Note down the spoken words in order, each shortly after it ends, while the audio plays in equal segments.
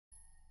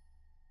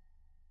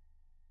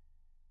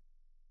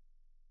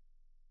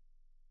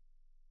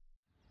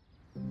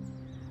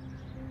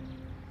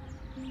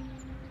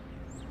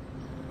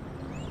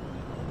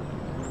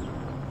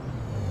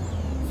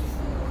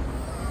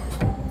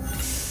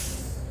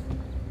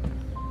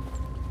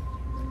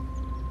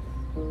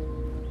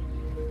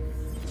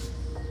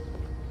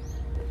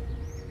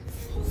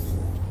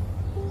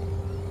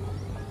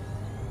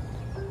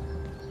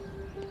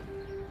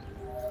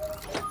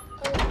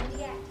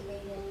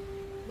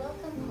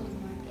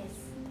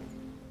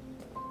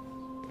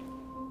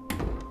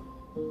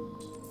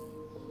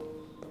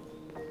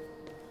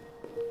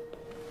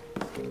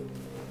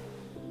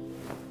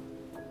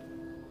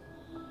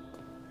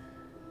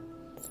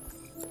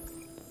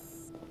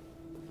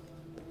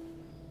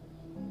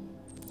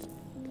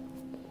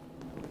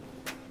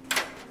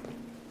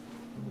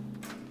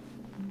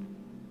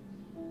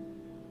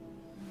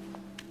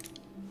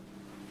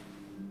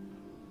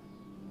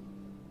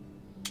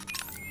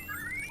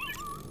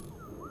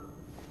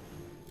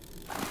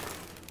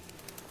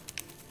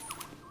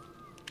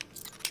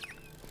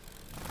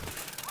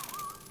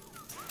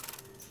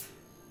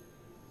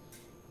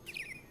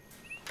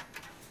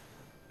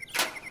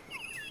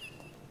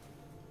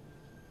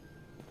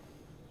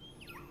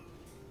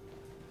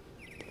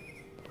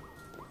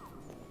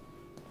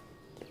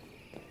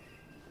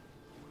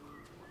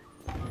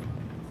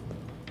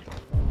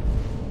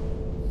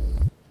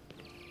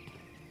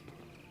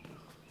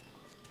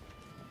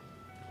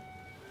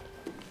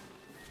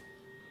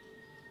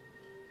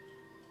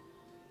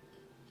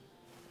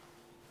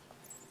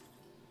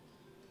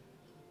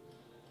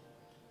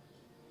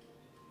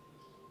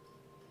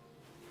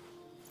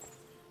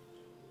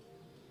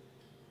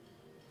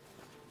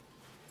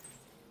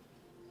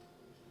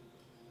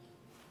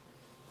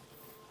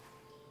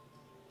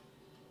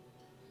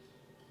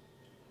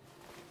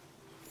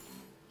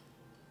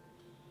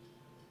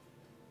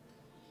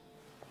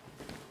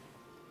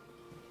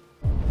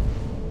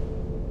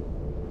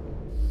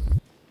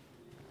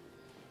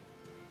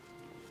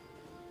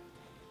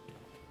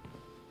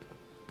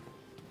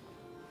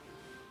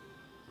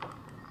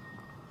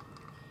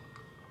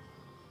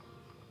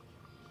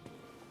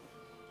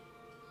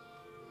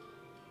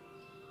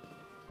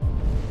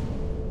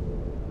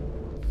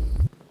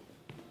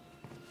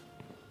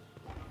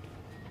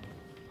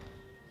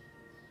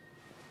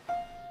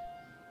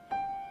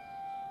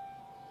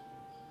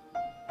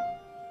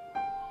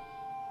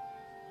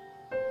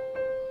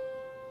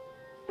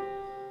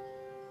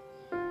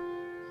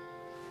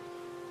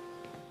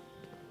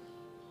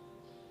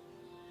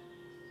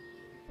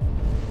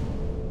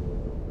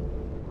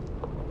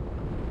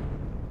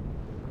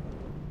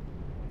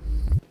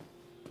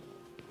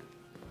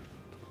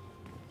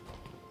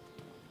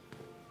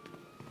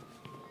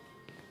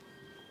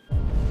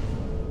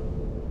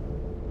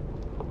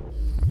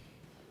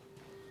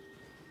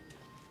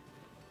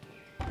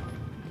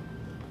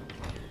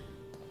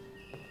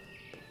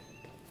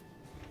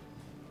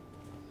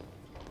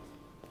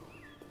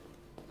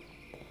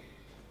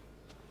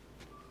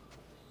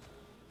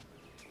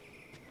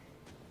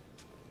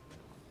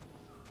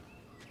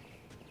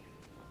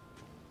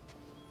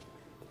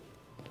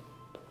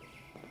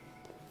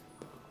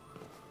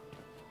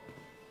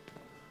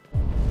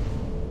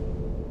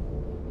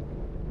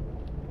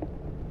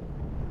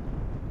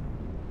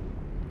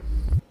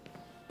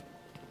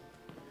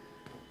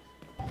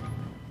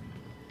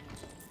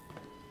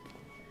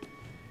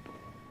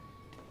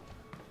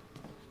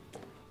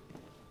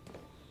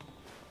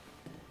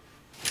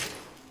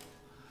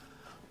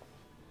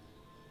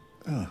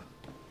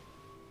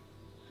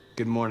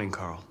Good morning,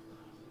 Carl.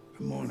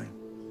 Good morning.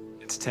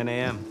 It's 10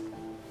 a.m.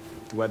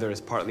 The weather is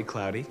partly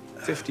cloudy,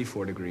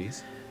 54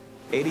 degrees,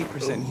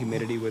 80%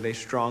 humidity with a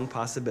strong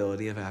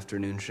possibility of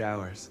afternoon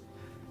showers.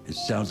 It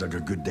sounds like a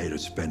good day to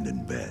spend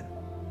in bed.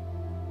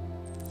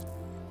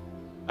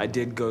 I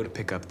did go to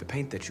pick up the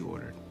paint that you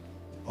ordered.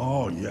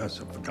 Oh, yes,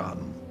 I've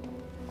forgotten.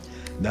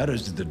 That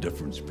is the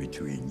difference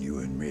between you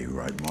and me,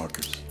 right,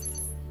 Marcus?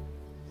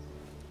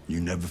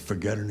 You never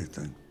forget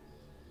anything.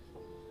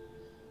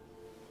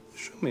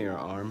 Show me your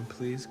arm,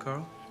 please,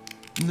 Carl.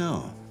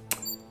 No.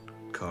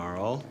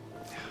 Carl.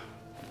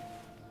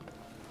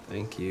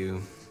 Thank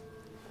you.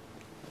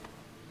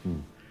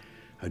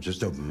 I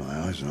just opened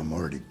my eyes and I'm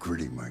already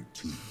gritting my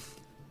teeth.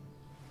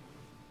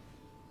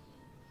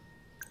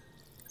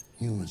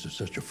 Humans are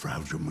such a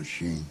fragile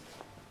machine.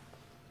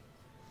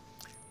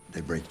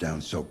 They break down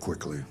so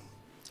quickly.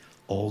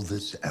 All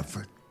this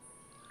effort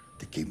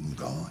to keep them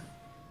going.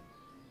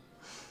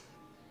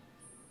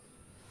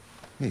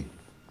 Hey,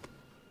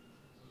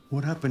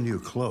 what happened to your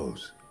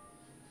clothes?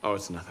 Oh,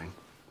 it's nothing.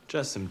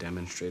 Just some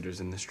demonstrators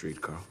in the street,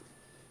 Carl.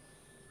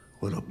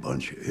 What a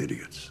bunch of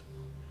idiots.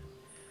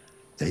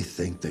 They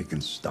think they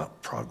can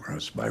stop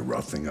progress by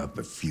roughing up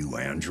a few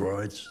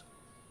androids?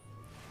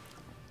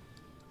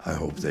 I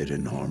hope they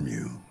didn't harm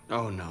you.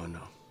 Oh, no.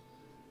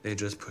 They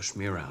just pushed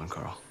me around,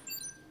 Carl.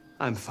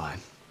 I'm fine.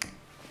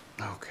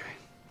 Okay.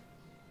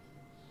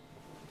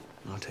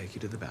 I'll take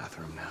you to the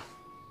bathroom now.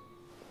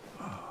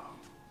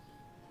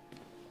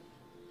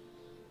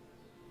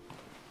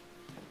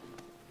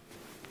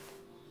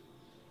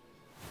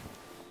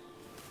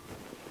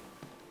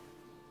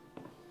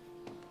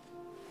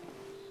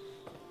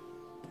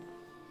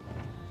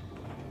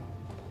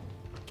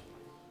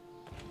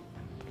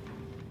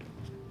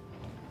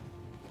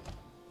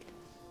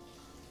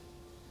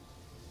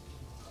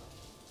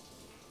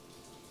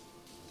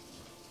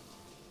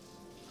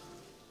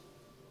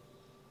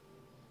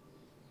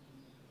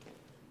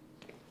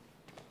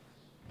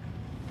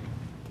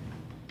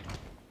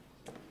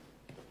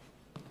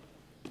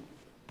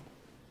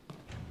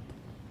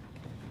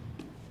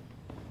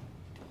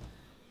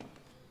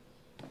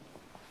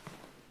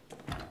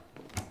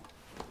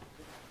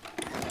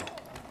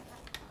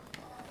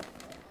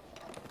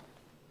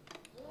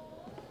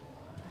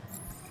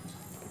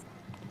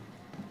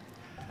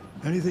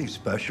 Anything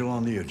special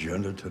on the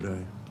agenda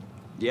today?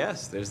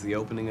 Yes, there's the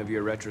opening of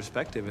your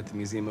retrospective at the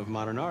Museum of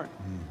Modern Art.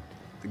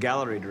 The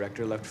gallery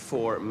director left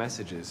 4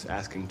 messages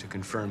asking to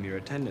confirm your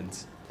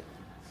attendance.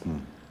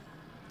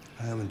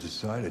 I haven't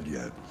decided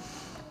yet.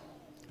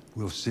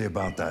 We'll see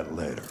about that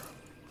later.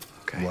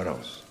 Okay. What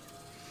else?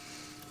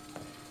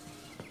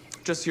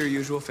 Just your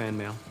usual fan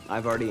mail.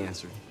 I've already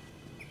answered.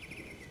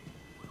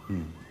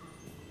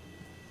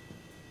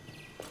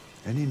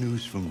 Any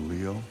news from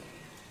Leo?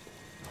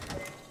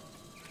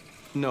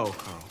 No,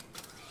 Carl.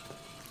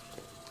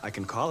 I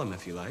can call him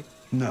if you like.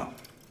 No.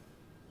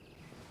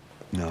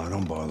 No,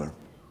 don't bother.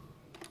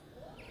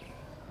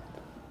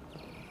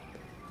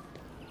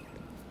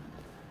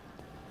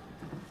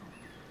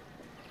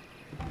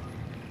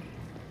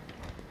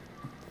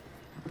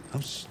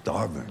 I'm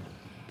starving.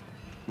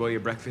 Well, your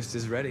breakfast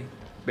is ready.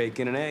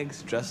 Bacon and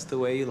eggs, just the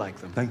way you like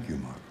them. Thank you,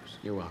 Marcus.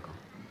 You're welcome.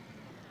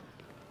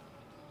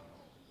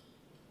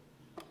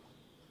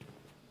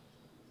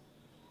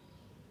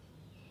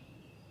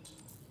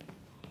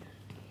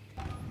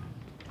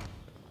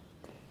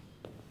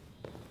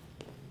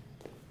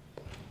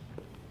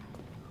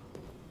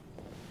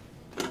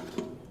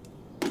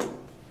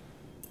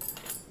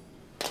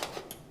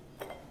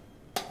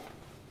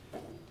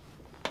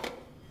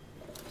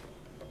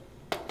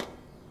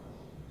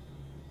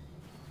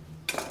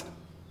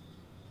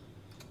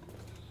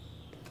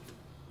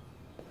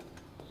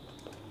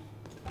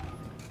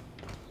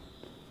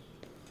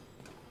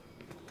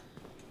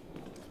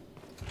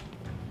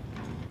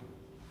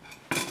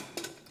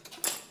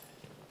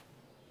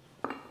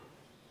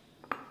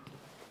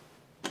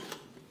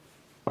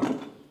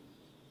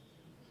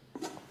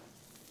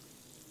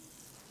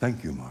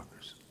 Thank you,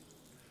 Marcus.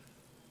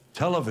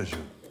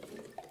 Television.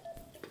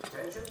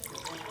 Tensions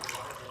continue to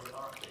rise in the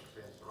Arctic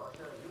since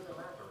Russia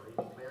unilaterally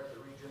declared the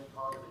region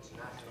part of its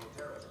national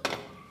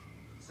territory.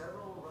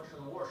 Several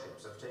Russian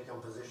warships have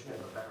taken position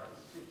in the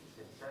Barents Sea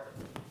since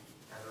Saturday,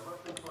 and a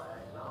Russian flag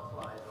now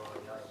flies over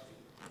the ice sheet.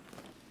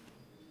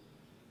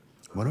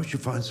 Why don't you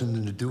find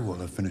something to do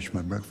while I finish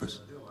my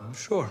breakfast? I'm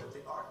sure.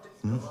 The Arctic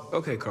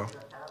Okay, Carl. as a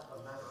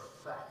matter of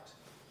fact.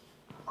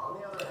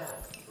 On the other hand,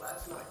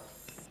 last night,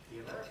 the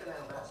American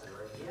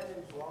ambassador again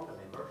informed an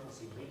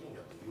emergency meeting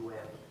of the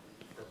UN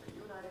that the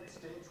United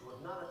States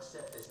would not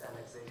accept this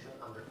annexation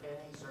under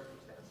any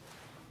circumstances.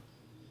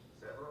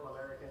 Several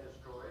American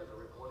destroyers are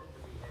reported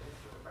to be headed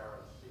to the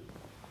Barents Sea.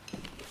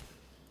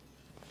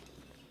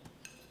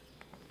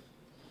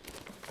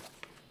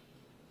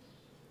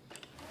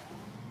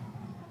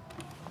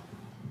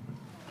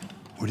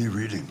 What are you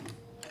reading?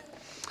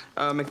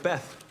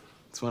 Macbeth.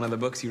 It's one of the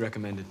books you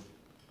recommended.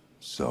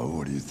 So,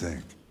 what do you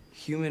think?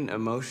 Human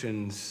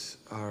emotions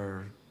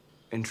are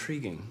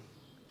intriguing,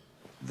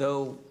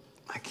 though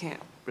I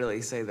can't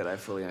really say that I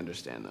fully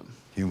understand them.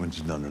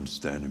 Humans don't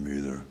understand them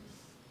either.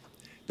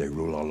 They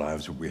rule our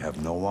lives, but we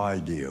have no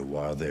idea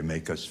why they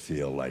make us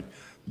feel like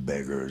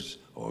beggars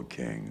or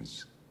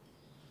kings.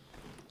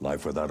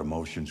 Life without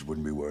emotions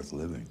wouldn't be worth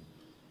living.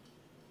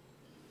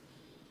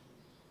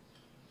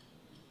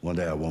 One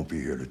day I won't be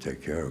here to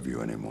take care of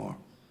you anymore.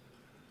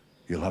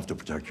 You'll have to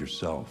protect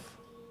yourself,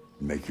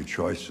 make your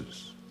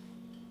choices,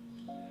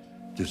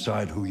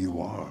 decide who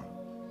you are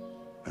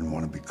and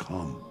want to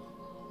become.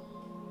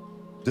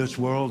 This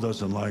world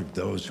doesn't like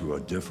those who are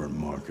different,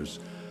 Marcus.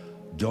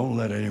 Don't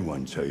let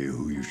anyone tell you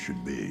who you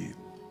should be.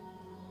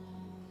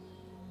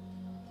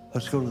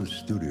 Let's go to the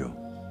studio.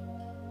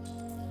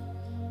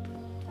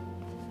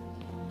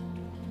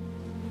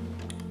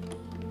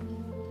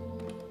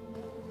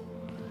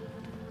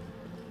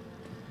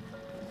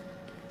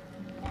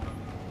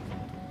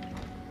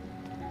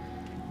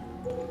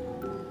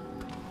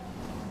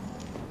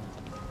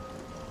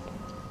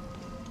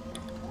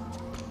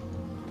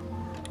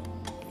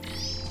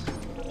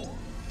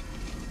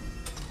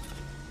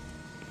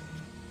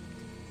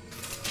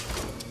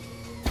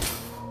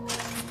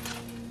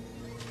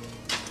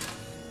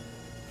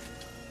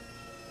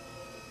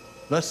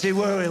 Let's see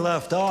where we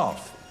left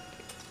off.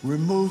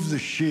 Remove the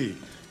sheet.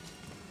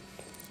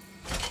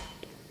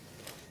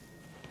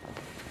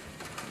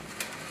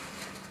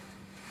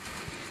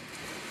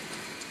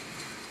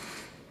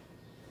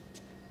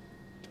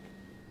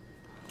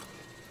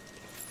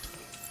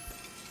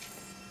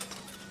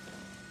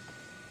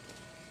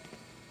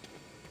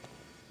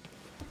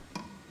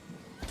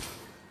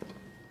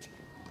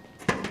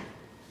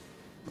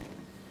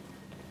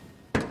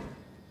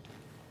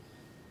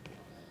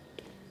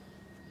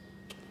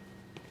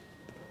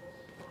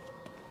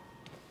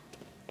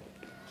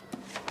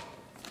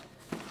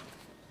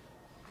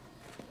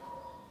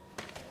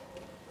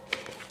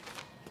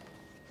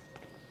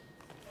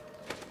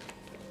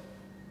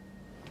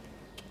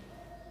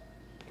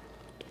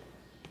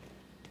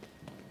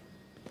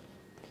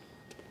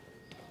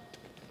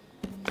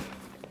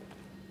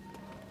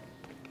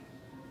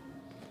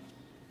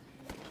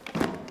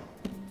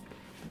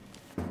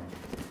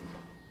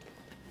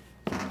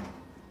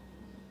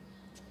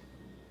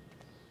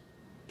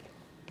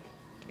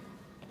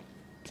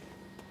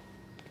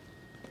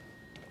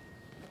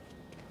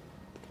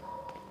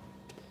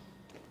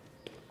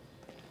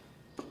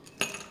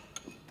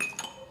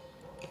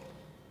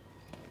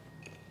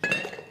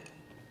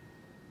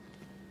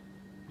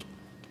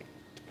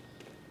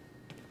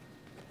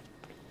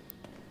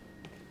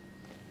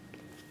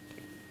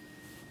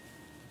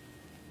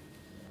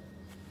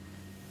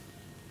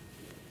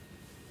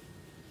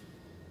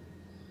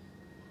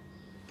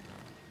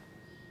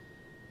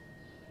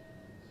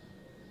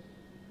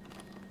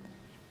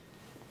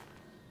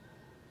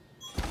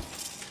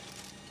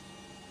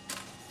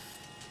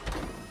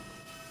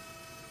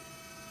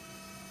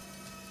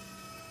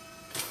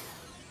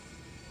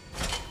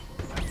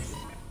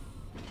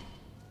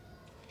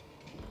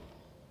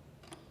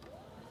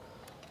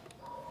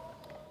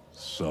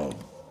 So,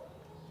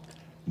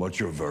 what's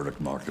your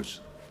verdict, Marcus?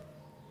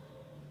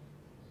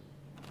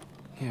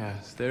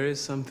 Yes, there is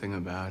something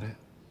about it.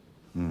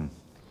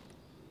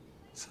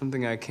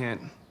 Something I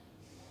can't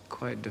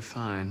quite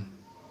define.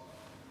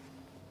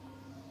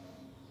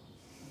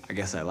 I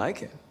guess I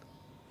like it.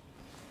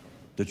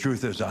 The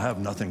truth is, I have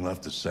nothing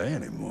left to say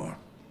anymore.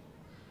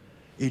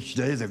 Each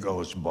day that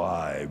goes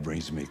by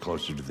brings me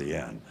closer to the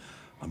end.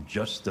 I'm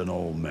just an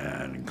old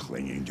man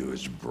clinging to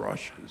his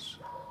brushes.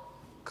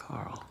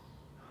 Carl.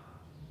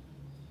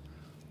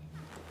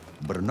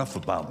 But enough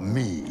about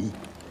me.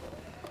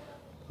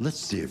 Let's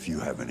see if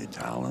you have any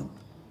talent.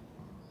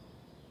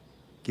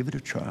 Give it a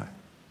try.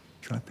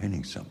 Try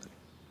painting something.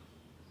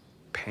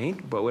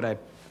 Paint? But would I...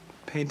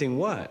 Painting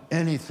what?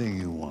 Anything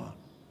you want.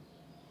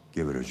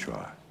 Give it a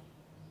try.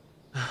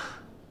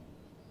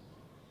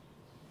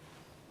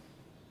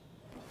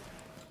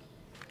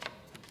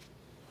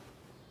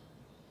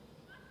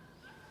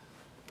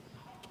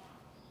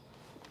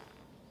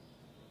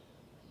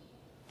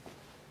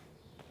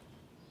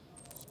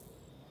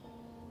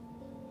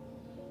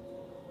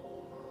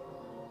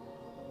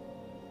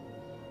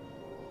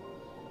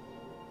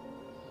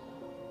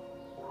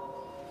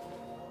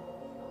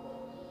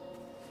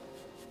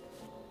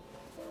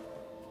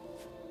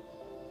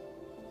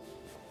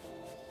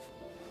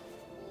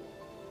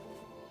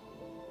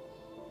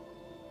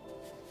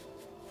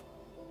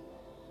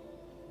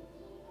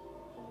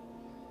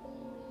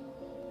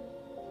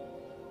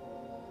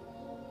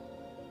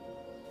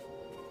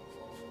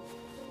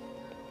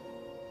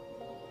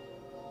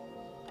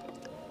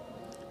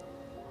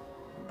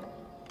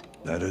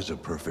 That is a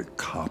perfect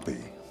copy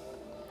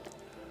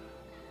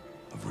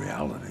of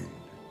reality.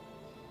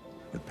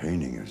 The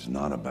painting is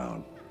not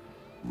about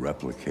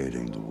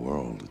replicating the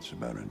world. It's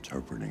about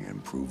interpreting,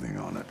 improving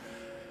on it,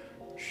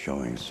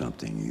 showing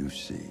something you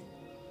see.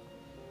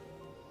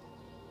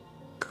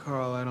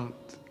 Carl, I don't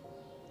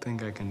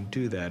think I can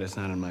do that. It's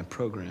not in my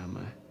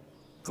program.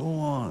 Go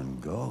on,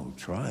 go.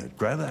 Try it.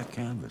 Grab that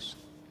canvas.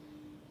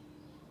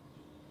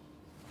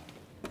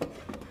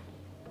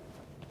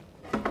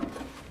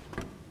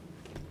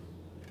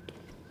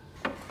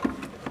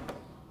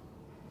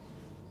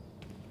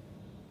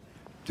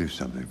 Do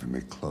something for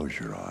me. Close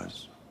your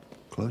eyes.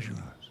 Close your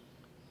eyes.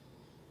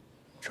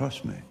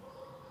 Trust me.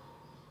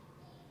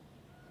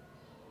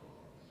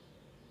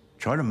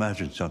 Try to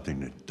imagine something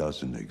that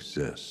doesn't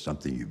exist,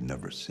 something you've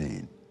never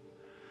seen.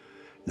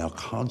 Now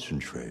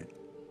concentrate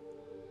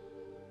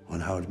on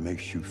how it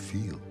makes you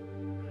feel,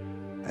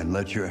 and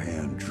let your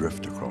hand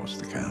drift across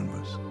the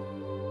canvas.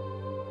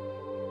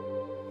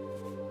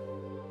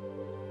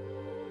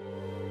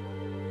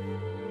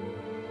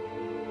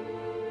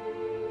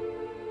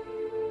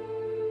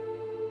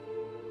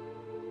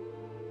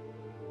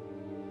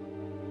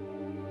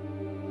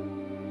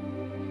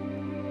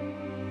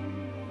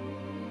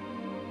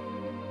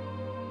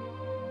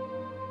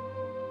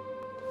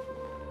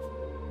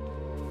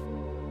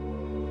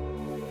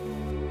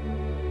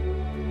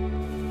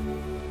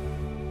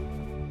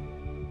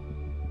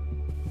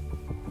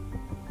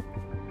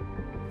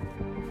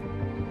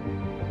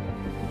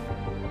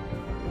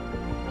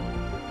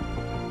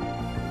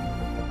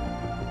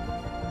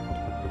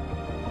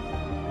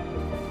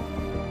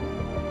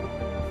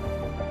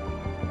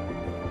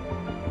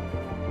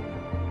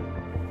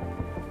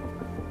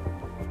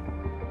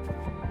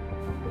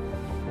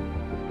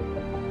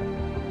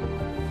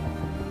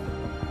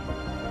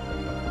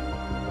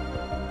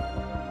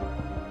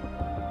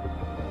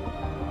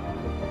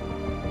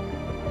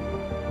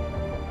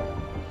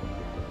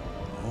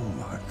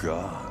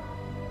 God.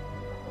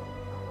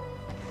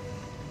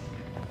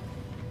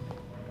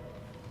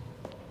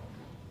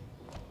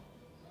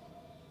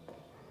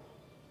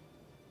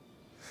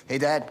 Hey,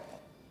 Dad.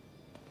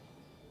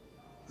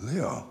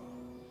 Leo.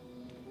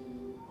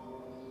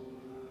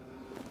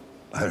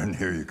 I didn't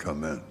hear you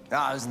come in. Oh,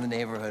 I was in the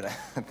neighborhood. I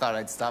thought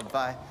I'd stop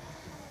by.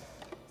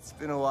 It's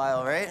been a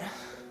while, right?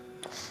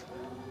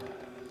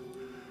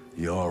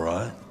 You all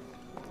right?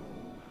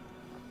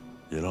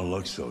 You don't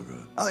look so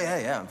good. Oh,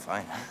 yeah, I'm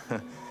fine.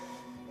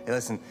 Hey,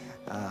 listen,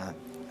 I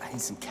need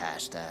some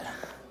cash, Dad.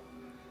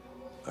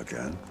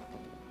 Again?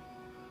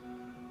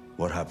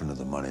 What happened to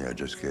the money I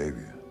just gave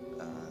you?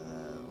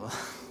 Well,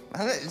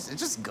 it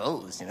just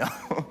goes, you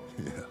know?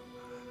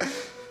 Yeah.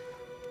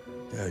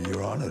 Yeah,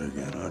 you're on it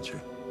again, aren't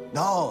you?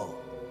 No,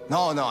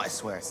 I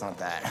swear, it's not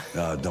that.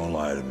 No, don't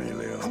lie to me,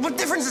 Leo. What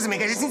difference does it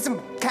make? I just need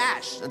some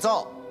cash, that's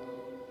all.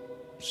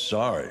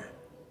 Sorry.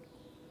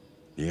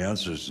 The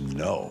answer's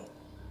no.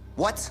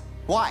 What?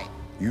 Why?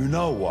 You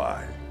know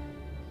why.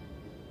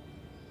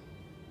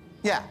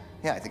 Yeah,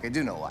 I think I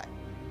do know why.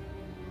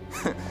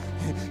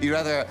 You'd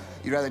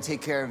rather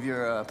take care of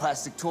your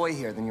plastic toy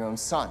here than your own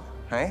son,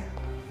 right?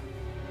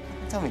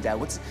 Tell me, Dad,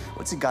 what's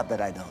it got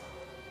that I don't?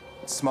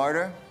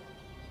 Smarter?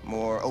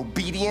 More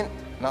obedient?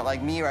 Not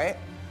like me, right?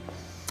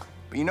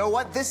 But you know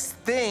what? This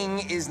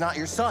thing is not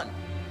your son.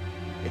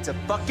 It's a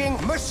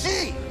fucking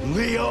machine!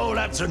 Leo,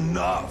 that's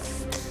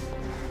enough.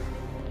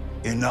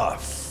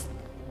 Enough.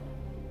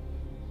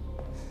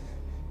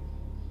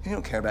 You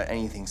don't care about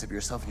anything except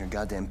yourself and your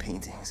goddamn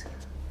paintings.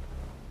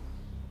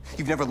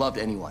 You've never loved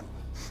anyone.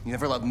 You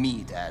never loved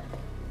me, Dad.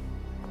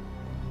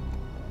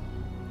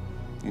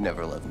 You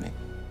never loved me.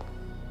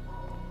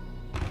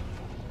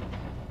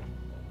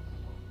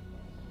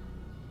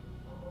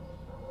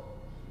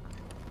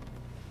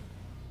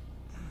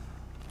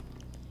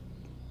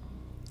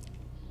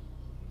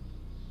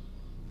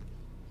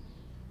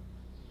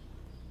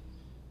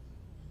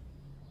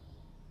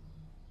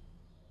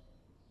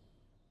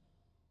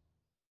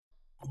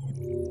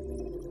 You